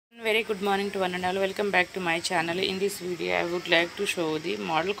very good morning to one and all. Welcome back to my channel. In this video I would like to show the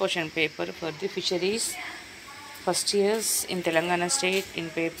model question paper for the fisheries first years in Telangana state in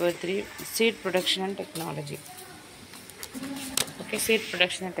paper 3, seed production and technology. Okay, seed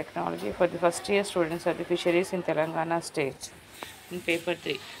production and technology for the first year students of the fisheries in Telangana state in paper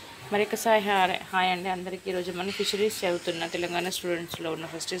 3. మరొకసారి hi అండి అందరికీ. ఈరోజు మనం fisheries చదువుతున్న తెలంగాణ స్టూడెంట్స్లో ఉన్న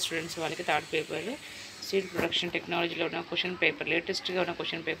first year students వాళ్ళకి third paper seed production టెక్నాలజీలో ఉన్న క్వశ్చన్ పేపర్, లేటెస్ట్గా ఉన్న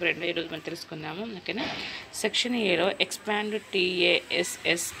క్వశ్చన్ పేపర్ రెండో ఈరోజు మనం తెలుసుకుందాము. ఓకేనా. సెక్షన్ ఏలో expand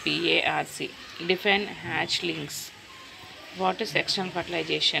TASSPARC, define hatchlings, what is external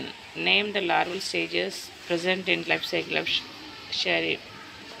fertilisation, name the larval stages present in life cycle of sherry,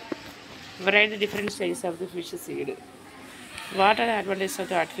 write the different stages of the fish seed. What are the advantages of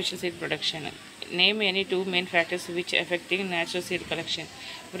the artificial seed production? Name any two main factors which affecting natural seed collection.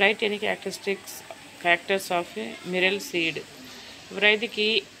 Write any characters of a mirror seed. Write the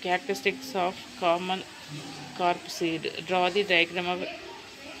key characteristics of common carp seed. Draw the diagram of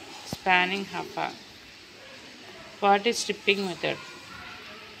spanning hopper. What is stripping method?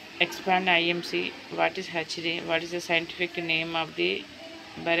 Expand IMC. What is hatchery? What is the scientific name of the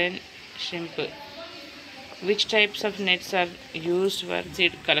barren shrimp? Which types of nets are used for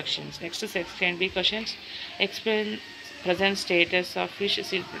seed collections? Next is can be questions. Explain present status of fish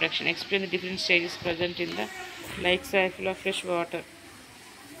seed production. Explain the different stages present in the life cycle of fresh water.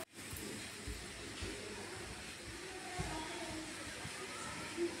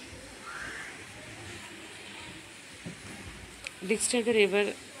 Describe the river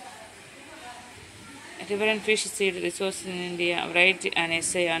and fish seed resources in India. Write an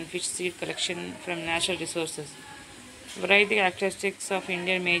essay on fish seed collection from natural resources. Write the characteristics of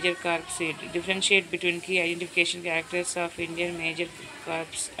Indian major carp seed. Differentiate between key identification characters of Indian major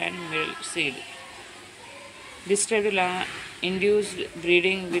carps and middle seed. Describe the induced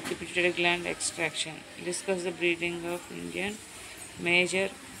breeding with pituitary gland extraction. Discuss the breeding of Indian major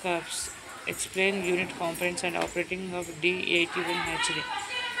carps. Explain unit components and operating of D81 hatchery.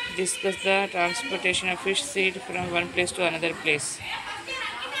 Discuss the transportation of fish seed from one place to another place.